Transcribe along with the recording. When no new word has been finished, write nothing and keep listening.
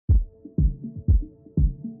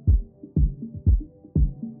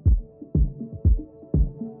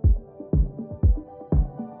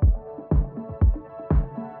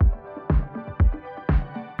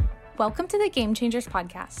Welcome to the Game Changers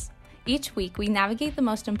podcast. Each week, we navigate the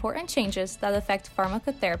most important changes that affect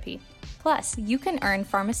pharmacotherapy. Plus, you can earn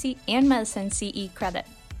pharmacy and medicine CE credit.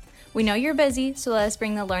 We know you're busy, so let us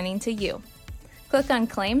bring the learning to you. Click on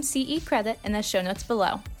Claim CE credit in the show notes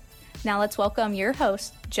below. Now let's welcome your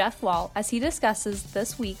host, Jeff Wall, as he discusses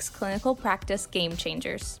this week's clinical practice game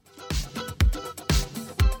changers.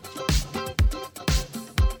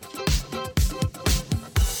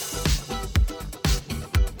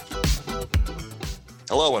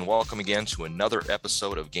 Hello and welcome again to another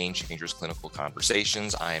episode of Game Changers Clinical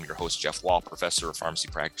Conversations. I am your host, Jeff Wall, Professor of Pharmacy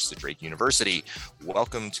Practice at Drake University.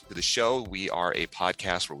 Welcome to the show. We are a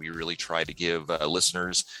podcast where we really try to give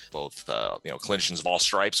listeners, both clinicians of all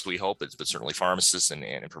stripes, we hope, but certainly pharmacists and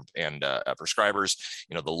prescribers,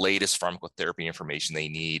 the latest pharmacotherapy information they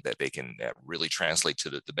need that they can really translate to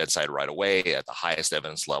the bedside right away at the highest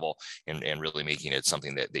evidence level, and really making it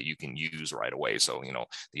something that you can use right away. So,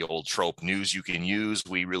 the old trope, news you can use.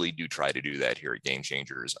 We really do try to do that here at Game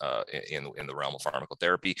Changers in the realm of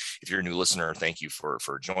pharmacotherapy. If you're a new listener, thank you for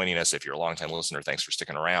joining us. If you're a longtime listener, thanks for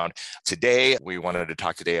sticking around. Today, we wanted to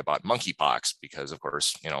talk today about monkeypox because, of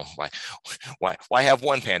course, why have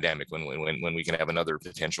one pandemic when we can have another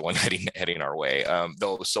potential one heading our way?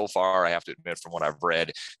 Though so far, I have to admit, from what I've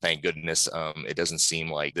read, thank goodness, it doesn't seem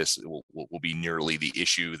like this will be nearly the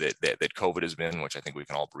issue that COVID has been, which I think we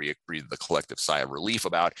can all breathe the collective sigh of relief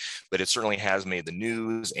about. But it certainly has made the news,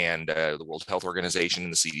 and the World Health Organization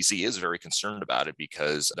and the CDC is very concerned about it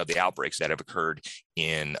because of the outbreaks that have occurred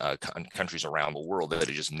in countries around the world that have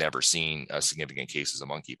just never seen significant cases of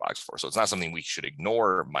monkeypox for. So it's not something we should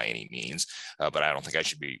ignore by any means, but I don't think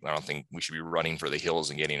we should be running for the hills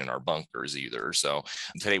and getting in our bunkers either. So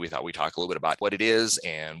today we thought we'd talk a little bit about what it is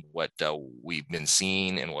and what we've been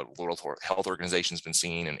seeing and what the World Health Organization has been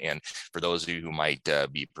seeing, and for those of you who might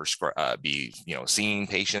be seeing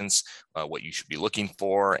patients, what you should be looking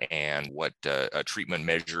for, and what treatment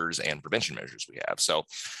measures and prevention measures we have. So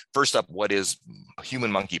first up, what is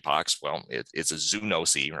human monkeypox? Well, it's a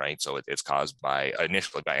zoonosis, right? So it's caused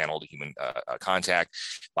initially by animal to human contact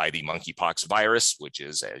by the monkeypox virus, which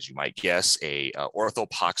is, as you might guess, a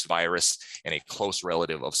orthopox virus and a close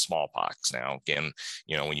relative of smallpox. Now, again,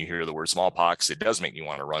 when you hear the word smallpox, it does make me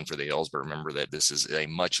want to run for the hills, but remember that this is a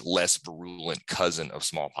much less virulent cousin of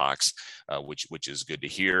smallpox, which is good to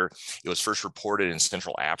hear. It was first reported in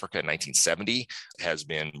Central Africa in 1970, has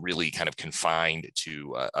been really kind of confined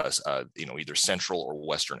to either Central or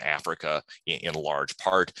Western Africa in large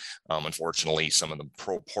part. Unfortunately, some of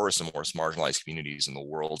the poorest and most marginalized communities in the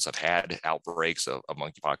world have had outbreaks of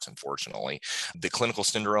monkeypox, unfortunately. The clinical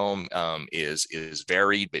syndrome is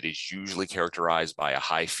varied, but is usually characterized by a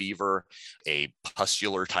high fever, a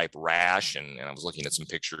pustular type rash, and I was looking at some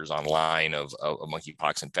pictures online of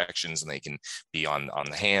monkeypox infections, and they can be on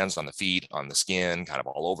the hands, on the feet, on the skin, kind of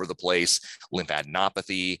all over the place,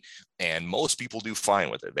 lymphadenopathy, and most people do fine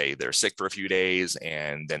with it. They're sick for a few days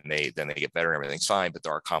and then they get better and everything's fine, but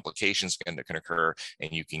there are complications that can occur,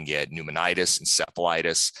 and you can get pneumonitis,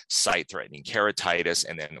 encephalitis, sight-threatening keratitis,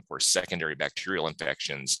 and then of course secondary bacterial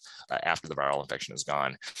infections after the viral infection is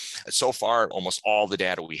gone. So far, almost all the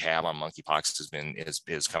data we have on monkeypox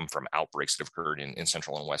has come from outbreaks that have occurred in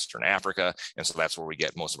Central and Western Africa, and so that's where we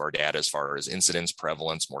get most of our data as far as incidence,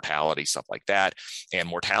 prevalence, mortality, stuff like that. And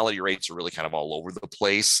mortality rates are really kind of all over the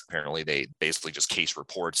place. Apparently, they basically just case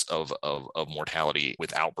reports of mortality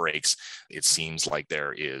with outbreaks. It seems like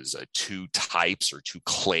there is two types or two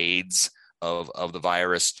clades of the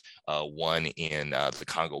virus, one in the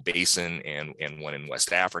Congo Basin and one in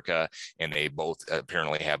West Africa, and they both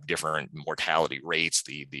apparently have different mortality rates.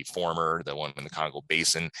 The former, the one in the Congo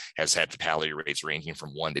Basin, has had fatality rates ranging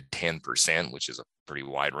from 1 to 10%, which is a pretty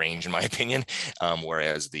wide range in my opinion,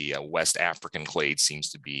 whereas the West African clade seems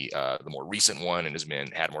to be the more recent one and has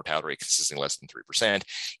had a mortality rate consistently less than 3%.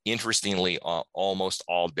 Interestingly, almost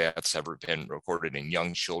all deaths have been recorded in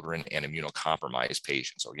young children and immunocompromised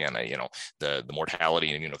patients. So again, the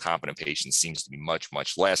mortality in immunocompetent patients seems to be much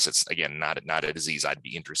less. It's again not a disease I'd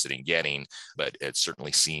be interested in getting, but it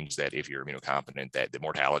certainly seems that if you're immunocompetent, that the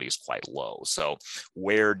mortality is quite low. So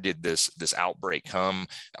where did this outbreak come?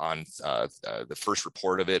 On the first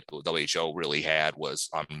report of it, WHO really had was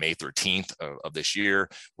on May 13th of this year,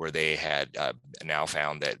 where they had now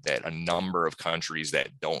found that a number of countries that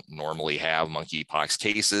don't normally have monkeypox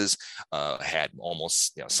cases had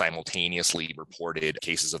almost simultaneously reported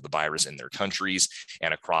cases of the virus in their countries,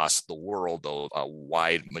 and across across the world, though a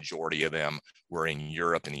wide majority of them were in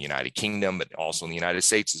Europe and the United Kingdom, but also in the United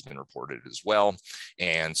States has been reported as well.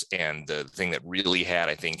 And the thing that really had,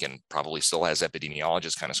 I think, and probably still has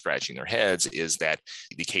epidemiologists kind of scratching their heads is that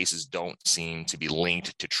the cases don't seem to be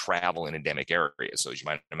linked to travel in endemic areas. So as you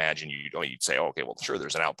might imagine, you'd say, oh, okay, well, sure,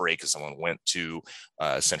 there's an outbreak because someone went to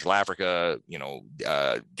Central Africa,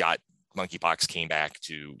 got monkeypox, came back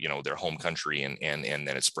to their home country, and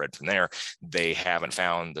then it spread from there. They haven't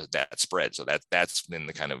found that spread, so that's been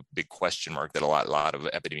the kind of big question mark that a lot of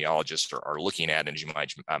epidemiologists are looking at. And as you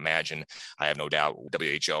might imagine, I have no doubt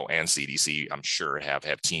WHO and CDC, I'm sure, have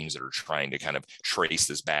teams that are trying to kind of trace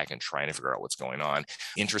this back and trying to figure out what's going on.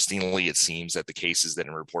 Interestingly, it seems that the cases that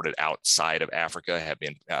are reported outside of Africa have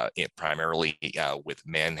been primarily with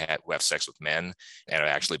men who have sex with men, and have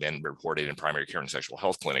actually been reported in primary care and sexual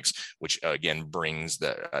health clinics, which again brings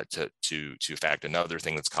to fact another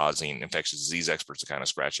thing that's causing infectious disease experts to kind of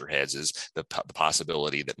scratch their heads is the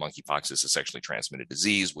possibility that monkeypox is a sexually transmitted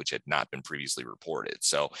disease, which had not been previously reported.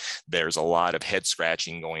 So there's a lot of head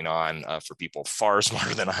scratching going on for people far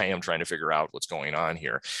smarter than I am trying to figure out what's going on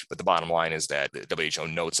here. But the bottom line is that the WHO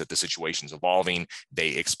notes that the situation is evolving. They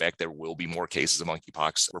expect there will be more cases of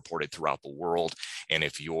monkeypox reported throughout the world. And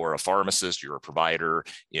if you're a pharmacist, you're a provider,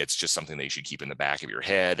 it's just something that you should keep in the back of your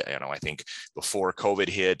head. I think before COVID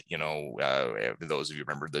hit, those of you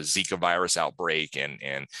remember the Zika virus outbreak, and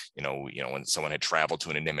when someone had traveled to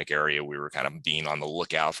an endemic area, we were kind of being on the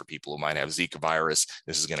lookout for people who might have Zika virus.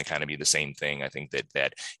 This is going to kind of be the same thing. I think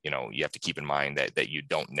that you have to keep in mind that you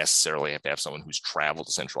don't necessarily have to have someone who's traveled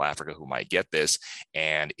to Central Africa who might get this,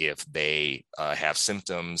 and if they have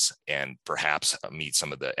symptoms and perhaps meet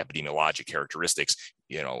some of the epidemiologic characteristics,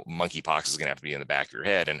 monkeypox is going to have to be in the back of your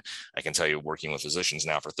head. And I can tell you, working with physicians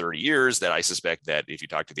now for 30 years, that I suspect that if you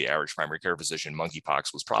talk to the average primary care physician,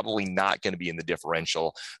 monkeypox was probably not going to be in the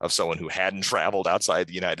differential of someone who hadn't traveled outside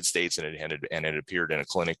the United States and it appeared in a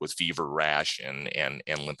clinic with fever, rash, and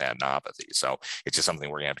lymphadenopathy. So it's just something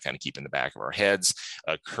we're going to have to kind of keep in the back of our heads.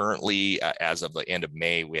 Currently, as of the end of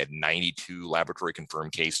May, we had 92 laboratory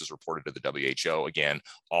confirmed cases reported to the WHO, again,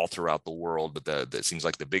 all throughout the world. But it seems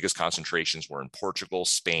like the biggest concentrations were in Portugal,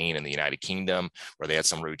 Spain, and the United Kingdom, where they had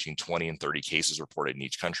somewhere between 20 and 30 cases reported in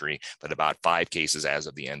each country, but about 5 cases as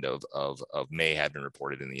of the end of May had been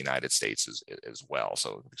reported in the United States as well.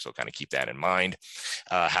 So kind of keep that in mind.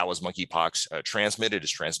 How is monkeypox transmitted?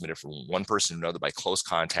 It's transmitted from one person to another by close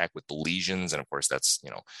contact with the lesions, and of course that's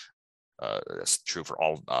true for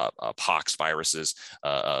all pox viruses,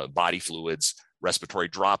 body fluids, respiratory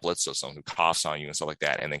droplets, so someone who coughs on you and stuff like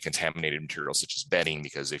that, and then contaminated materials such as bedding,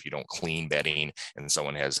 because if you don't clean bedding and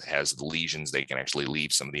someone has the lesions, they can actually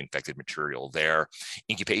leave some of the infected material there.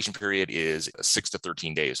 Incubation period is 6 to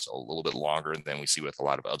 13 days, so a little bit longer than we see with a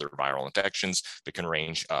lot of other viral infections, but can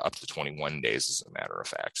range up to 21 days as a matter of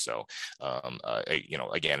fact. So,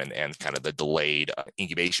 again, and kind of the delayed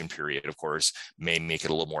incubation period, of course, may make it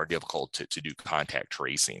a little more difficult to do contact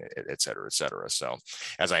tracing, et cetera, et cetera. So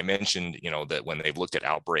as I mentioned, that when they've looked at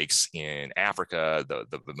outbreaks in Africa,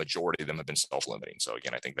 the majority of them have been self-limiting. So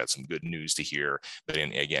again, I think that's some good news to hear. But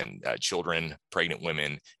children, pregnant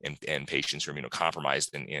women, and patients who are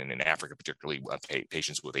immunocompromised in Africa, particularly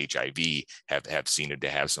patients with HIV, have seen to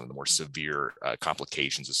have some of the more severe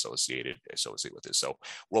complications associated with this. So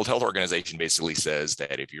World Health Organization basically says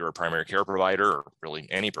that if you're a primary care provider, or really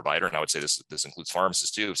any provider, and I would say this includes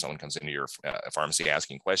pharmacists too, if someone comes into your pharmacy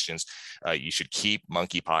asking questions, you should keep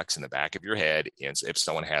monkeypox in the back of your head. And if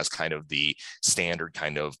someone has kind of the standard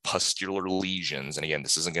kind of pustular lesions, and again,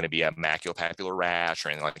 this isn't going to be a maculopapular rash or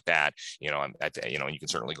anything like that, you can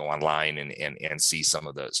certainly go online and see some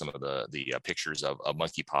of the pictures of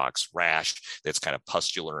monkeypox rash that's kind of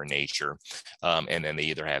pustular in nature, and then they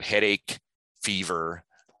either have headache, fever,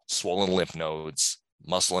 swollen lymph nodes,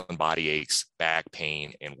 muscle and body aches, back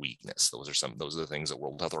pain, and weakness. Those are the things that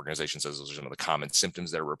World Health Organization says those are some of the common symptoms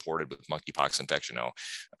that are reported with monkeypox infection. Now,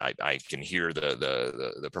 I can hear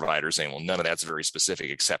the providers saying, well, none of that's very specific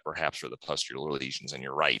except perhaps for the pustular lesions. And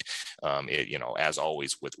you're right. As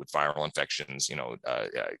always with viral infections,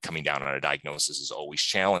 coming down on a diagnosis is always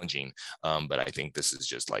challenging. But I think this is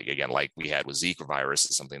just like we had with Zika virus,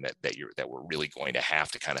 is something that we're really going to have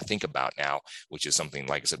to kind of think about now, which is something,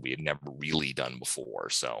 like I said, we had never really done before.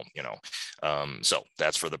 So, so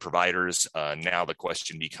that's for the providers. Now the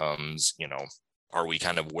question becomes, Are we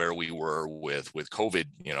kind of where we were with COVID,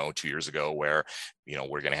 2 years ago, where,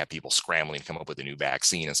 we're going to have people scrambling to come up with a new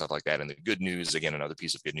vaccine and stuff like that? And the good news, again, another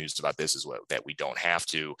piece of good news about this is that we don't have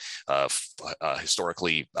to.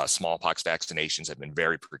 Historically, smallpox vaccinations have been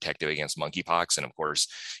very protective against monkeypox. And of course,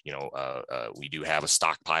 we do have a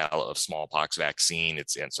stockpile of smallpox vaccine.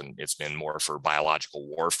 It's been more for biological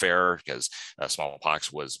warfare, because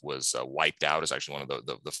smallpox was wiped out as actually one of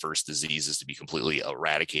the first diseases to be completely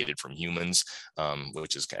eradicated from humans.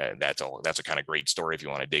 Which is that's a kind of great story if you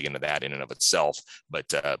want to dig into that in and of itself.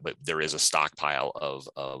 But there is a stockpile of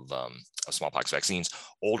smallpox vaccines.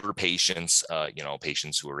 Older patients,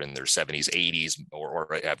 patients who are in their 70s, 80s,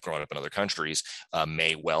 or have grown up in other countries,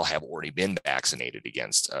 may well have already been vaccinated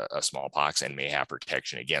against smallpox and may have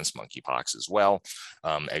protection against monkeypox as well.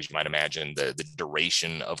 As you might imagine, the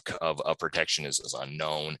duration of protection is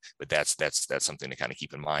unknown, but that's something to kind of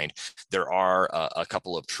keep in mind. There are a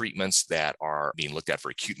couple of treatments that are being looked at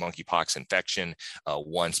for acute monkeypox infection.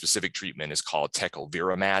 One specific treatment is called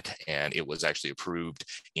tecovirimat, and it was actually approved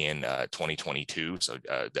in 2022, so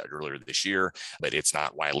earlier this year, but it's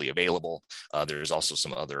not widely available. There's also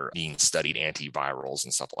some other being studied antivirals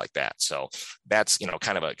and stuff like that. So that's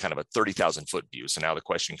kind of a 30,000 foot view. So now the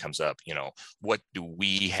question comes up, what do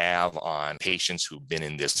we have on patients who've been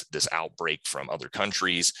in this outbreak from other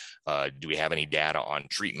countries? Do we have any data on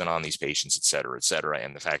treatment on these patients, et cetera, et cetera?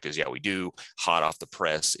 And the fact is, yeah, we do. Hot off the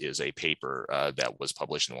press is a paper that was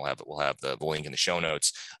published, and we'll have the link in the show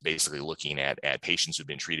notes, basically looking at patients who've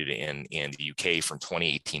been treated in the UK from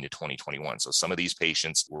 2018 to 2021. So some of these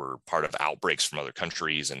patients were part of outbreaks from other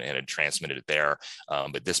countries and had transmitted it there.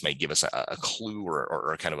 But this may give us a clue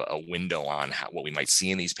or kind of a window on what we might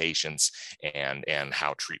see in these patients and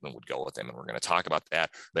how treatment would go with them. And we're going to talk about that.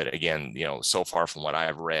 But again, so far from what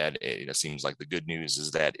I've read, it seems like the good news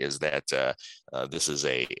is that this is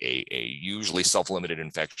a usually self-limited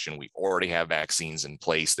infection. We already have vaccines in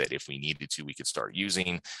place that if we needed to, we could start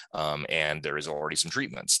using. And there is already some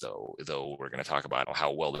treatments, though we're going to talk about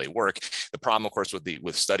how well they work. The problem, of course,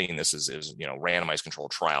 with studying this is randomized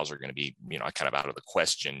controlled trials are going to be kind of out of the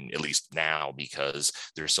question, at least now, because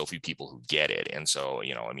there's so few people who get it. And so,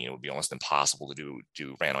 it would be almost impossible to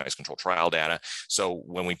do randomized controlled trial data. So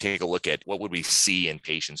when we take a look at what would we see in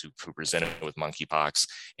patients who presented with monkeypox,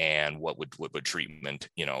 and what would treatment,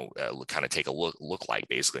 kind of take a look like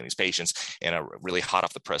basically in these patients. And a really hot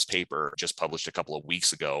off the press paper just published a couple of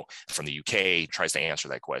weeks ago from the UK tries to answer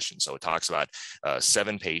that question. So it talks about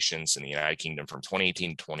 7 patients in the United Kingdom from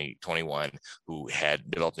 2018 to 2021 who had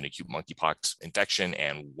developed an acute monkeypox infection,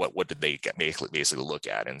 and what did they basically look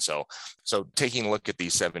at. And so taking a look at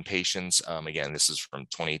these 7 patients, again, this is from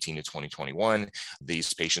 2018 to 2021.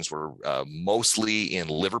 These patients were mostly in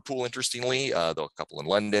Liverpool, interestingly, though a couple in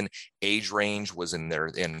London. Age range was in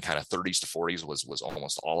kind of 30s to 40s was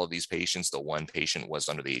almost all of these patients. The one patient was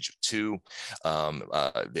under the age of 2.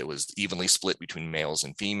 It was evenly split between males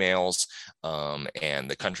and females. And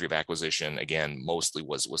the country of acquisition, again, mostly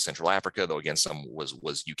was Central Africa, though again, some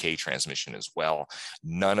was UK transmission as well.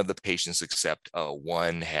 None of the patients except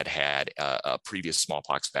one had a previous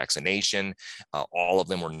smallpox vaccination. All of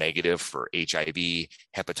them were negative for HIV,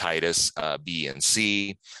 hepatitis B and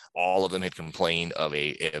C. All of them had complained of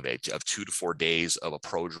 2 to 4 days of a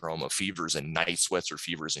prodrome of fevers and night sweats or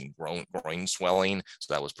fevers and groin swelling.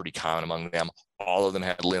 So that was pretty common among them. All of them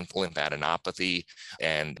had lymphadenopathy,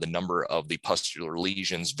 and the number of the pustular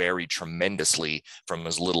lesions varied tremendously from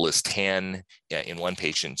as little as 10 in one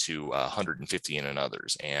patient to 150 in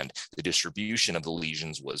another's. And the distribution of the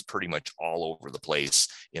lesions was pretty much all over the place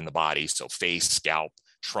in the body. So face, scalp,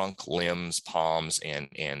 trunk, limbs, palms, and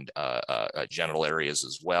genital areas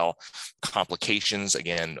as well. Complications,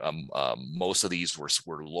 again, most of these were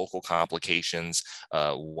local complications.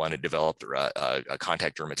 One had developed a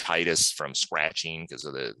contact dermatitis from scratching because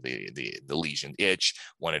of the lesion itch.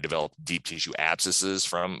 One had developed deep tissue abscesses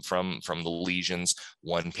from the lesions.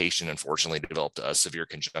 One patient, unfortunately, developed a severe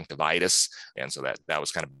conjunctivitis, and so that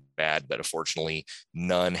was kind of bad, but unfortunately,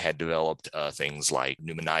 none had developed things like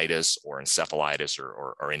pneumonitis or encephalitis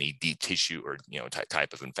or any deep tissue or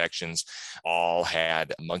type of infections. All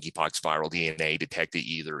had monkeypox viral DNA detected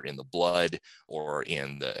either in the blood or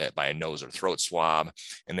by a nose or throat swab.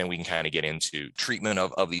 And then we can kind of get into treatment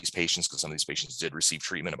of these patients, because some of these patients did receive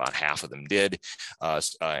treatment. About half of them did,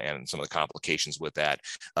 and some of the complications with that.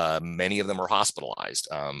 Many of them were hospitalized,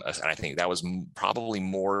 and I think that was probably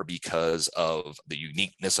more because of the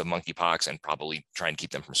uniqueness of monkeypox and probably try and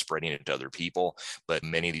keep them from spreading it to other people. But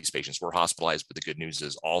many of these patients were hospitalized. But the good news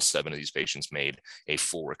is all 7 of these patients made a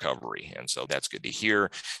full recovery. And so that's good to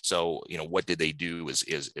hear. So, what did they do is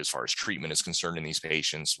as far as treatment is concerned in these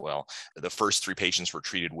patients? Well, the first 3 patients were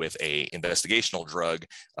treated with a investigational drug,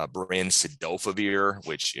 brincidofovir,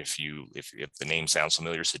 which if the name sounds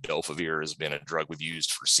familiar, cidofovir has been a drug we've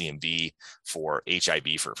used for CMV, for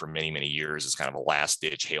HIV for many, many years. It's kind of a last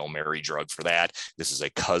ditch Hail Mary drug for that. This is a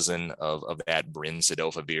cousin of that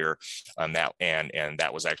brincidofovir, and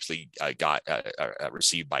that was actually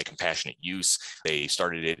received by compassionate use. They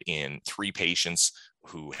started it in 3 patients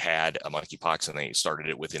who had a monkeypox, and they started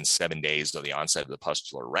it within 7 days of the onset of the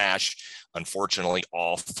pustular rash. Unfortunately,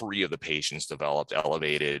 all 3 of the patients developed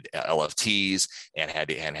elevated LFTs and had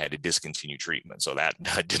to discontinue treatment. So that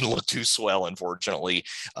didn't look too swell, unfortunately.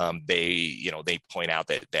 They point out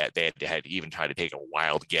that they had even tried to take a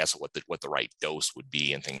wild guess at what the right dose would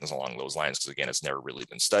be and things along those lines, because again, it's never really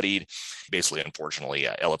been studied. Basically, unfortunately,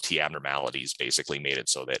 LFT abnormalities basically made it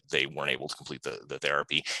so that they weren't able to complete the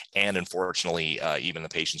therapy. And unfortunately, even the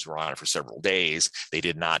patients who were on it for several days, they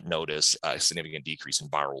did not notice a significant decrease in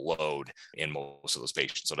viral load in most of those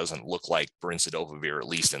patients. So it doesn't look like brincidofovir, at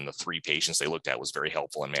least in the 3 patients they looked at, was very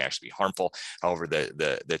helpful and may actually be harmful. However,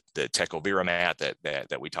 the tecovirimat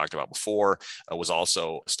that we talked about before was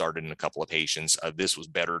also started in a couple of patients. This was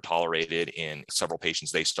better tolerated in several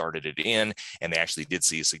patients they started it in, and they actually did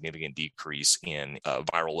see a significant decrease in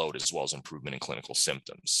viral load as well as improvement in clinical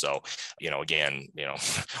symptoms. So, again,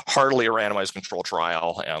 hardly a randomized control trial.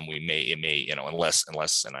 Unless,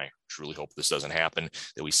 and I truly hope this doesn't happen,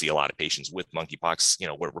 that we see a lot of patients with monkeypox.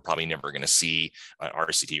 We're probably never going to see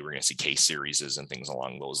RCT. We're going to see case series and things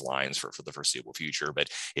along those lines for the foreseeable future. But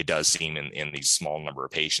it does seem in these small number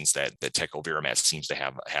of patients that tecovirimat seems to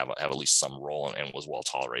have at least some role and was well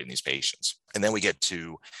tolerated in these patients. And then we get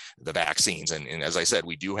to the vaccines. And as I said,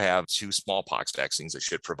 we do have 2 smallpox vaccines that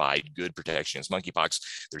should provide good protection against monkeypox.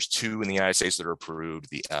 There's 2 in the United States that are approved,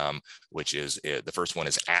 which is the first one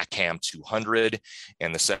is ACAM 200,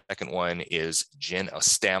 and the second one is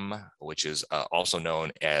Ginostem, which is also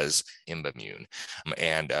known as Imvamune.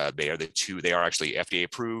 And they are actually FDA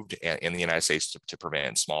approved in the United States to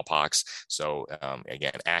prevent smallpox. So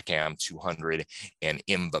again, ACAM 200 and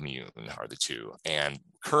Imvamune are the 2. And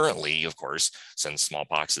currently, of course, since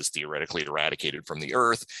smallpox is theoretically eradicated from the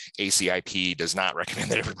earth, ACIP does not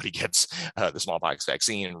recommend that everybody gets the smallpox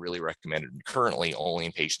vaccine, and really recommended currently only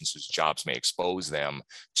in patients whose jobs may expose them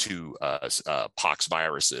to pox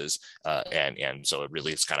viruses. And so it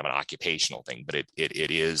really is kind of an occupational thing. But it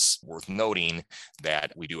is worth noting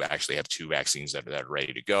that we do actually have 2 vaccines that are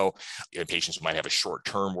ready to go. In patients who might have a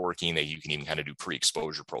short-term working, that you can even kind of do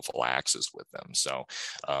pre-exposure prophylaxis with them. So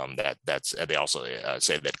they also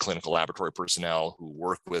say that clinical laboratory personnel who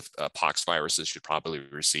work with pox viruses should probably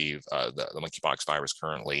receive the monkeypox virus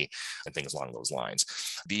currently, and things along those lines.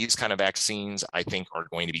 These kind of vaccines, I think, are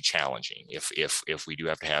going to be challenging if we do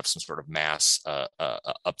have to have some sort of mass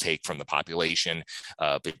uptake from the population,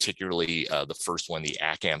 particularly the first one, the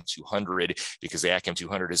ACAM 200, because the ACAM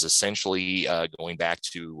 200 is essentially going back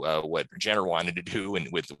to what Jenner wanted to do and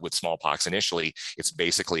with smallpox initially. It's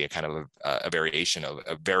basically a kind of a variation of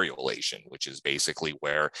a variolation, which is basically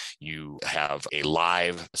where you have a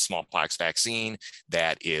live smallpox vaccine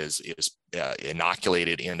that is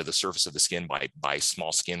inoculated into the surface of the skin by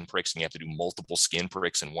small skin pricks, and you have to do multiple skin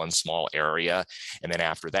pricks in one small area. And then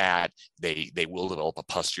after that, they will develop a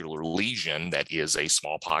pustular lesion that is a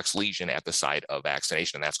smallpox lesion at the site of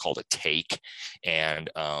vaccination, and that's called a take. And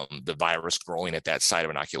the virus growing at that site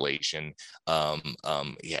of inoculation,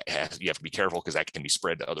 you have to be careful, because that can be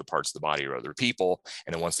spread to other parts of the body or other people.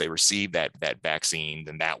 And then once they receive that vaccine,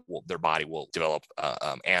 then their body will develop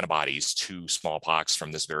antibodies to smallpox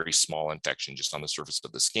from this very small infection just on the surface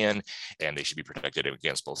of the skin, and they should be protected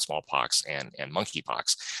against both smallpox and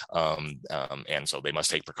monkeypox. And so they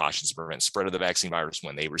must take precautions to prevent spread of the vaccine virus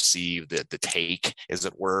when they receive the take, as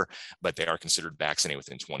it were, but they are considered vaccinated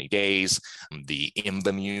within 20 days. The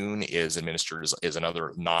Imvamune is administered as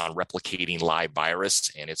another non-replicating live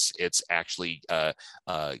virus, and it's actually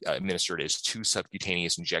administered as 2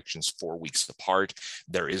 subcutaneous injections 4 weeks apart.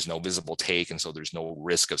 There is no visible take, and so there's no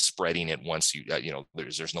risk of spreading it once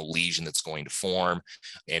there's no lesion that's going to form.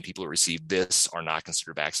 And people who receive this are not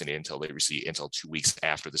considered vaccinated until 2 weeks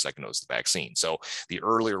after the second dose of the vaccine. So the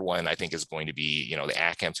earlier one, I think, is going to be, the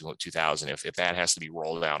ACAM 2000. If that has to be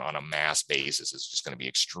rolled out on a mass basis, it's just going to be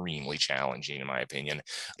extremely challenging, in my opinion.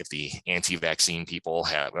 If the anti-vaccine people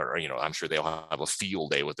have, I'm sure they'll have a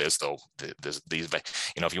field day with this, though.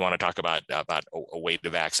 If you want to talk about a way to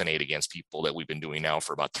vaccinate against people that we've been doing now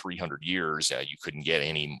for about 300 years, you couldn't get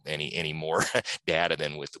any more data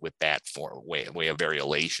than with that way of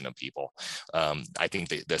variolation of people. I think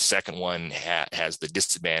the second one has the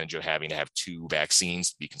disadvantage of having to have 2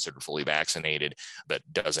 vaccines to be considered fully vaccinated, but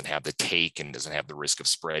doesn't have the take and doesn't have the risk of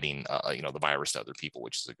spreading, the virus to other people,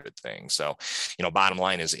 which is a good thing. So, bottom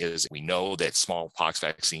line is we know that smallpox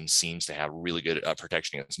vaccine seems to have really good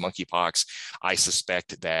protection against monkeypox. I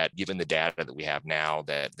suspect that given the data that we have now,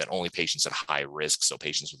 that only patients at high risk, so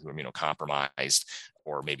patients who are immunocompromised,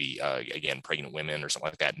 or maybe, again, pregnant women or something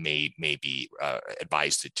like that may be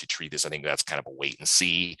advised to treat this. I think that's kind of a wait and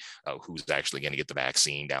see who's actually going to get the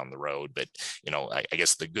vaccine down the road. But, I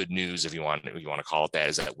guess the good news, if you want to call it that,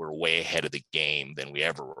 is that we're way ahead of the game than we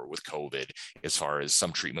ever were with COVID, as far as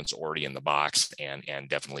some treatments already in the box and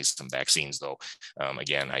definitely some vaccines, though.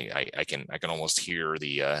 Again, I can almost hear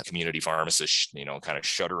the community pharmacists, kind of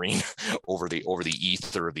shuddering over the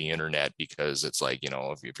ether of the internet, because it's like,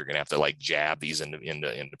 if you're going to have to like jab these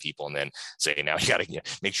into people and then say, now you got to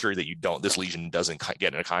make sure that this lesion doesn't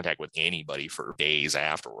get into contact with anybody for days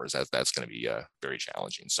afterwards. That's going to be very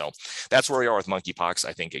challenging. So that's where we are with monkeypox.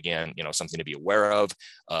 I think, again, something to be aware of,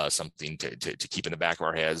 something to keep in the back of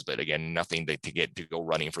our heads, but again, nothing to go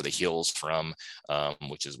running for the hills from,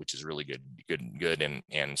 which is really good.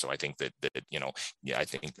 And so I think that I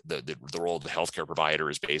think the role of the healthcare provider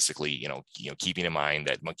is basically, keeping in mind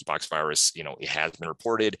that monkeypox virus, it has been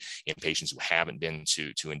reported in patients who haven't been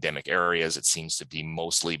to endemic areas. It seems to be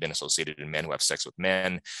mostly been associated in men who have sex with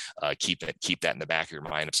men. Keep that in the back of your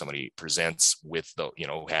mind. If somebody presents with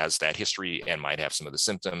has that history and might have some of the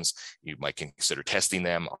symptoms, you might consider testing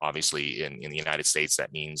them. Obviously, in the United States,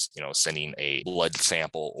 that means sending a blood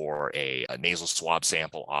sample or a nasal swab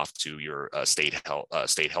sample off to your state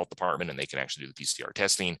health department, and they can actually do the PCR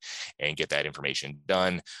testing and get that information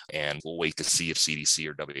done. And we'll wait to see if CDC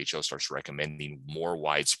or WHO starts recommending more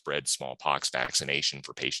widespread smallpox vaccination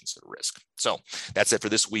for patients at risk. So that's it for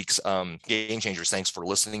this week's Game Changers. Thanks for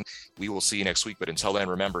listening. We will see you next week. But until then,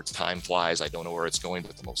 remember, time flies. I don't know where it's going,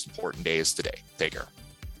 but the most important day is today. Take care.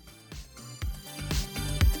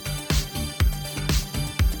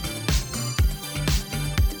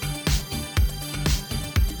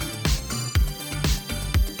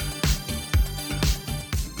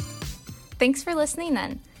 Thanks for listening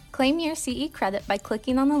then. Claim your CE credit by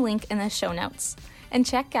clicking on the link in the show notes. And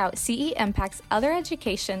check out CE Impact's other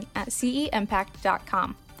education at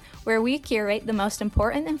ceimpact.com, where we curate the most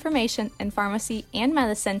important information in pharmacy and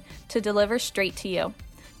medicine to deliver straight to you.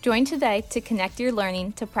 Join today to connect your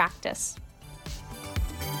learning to practice.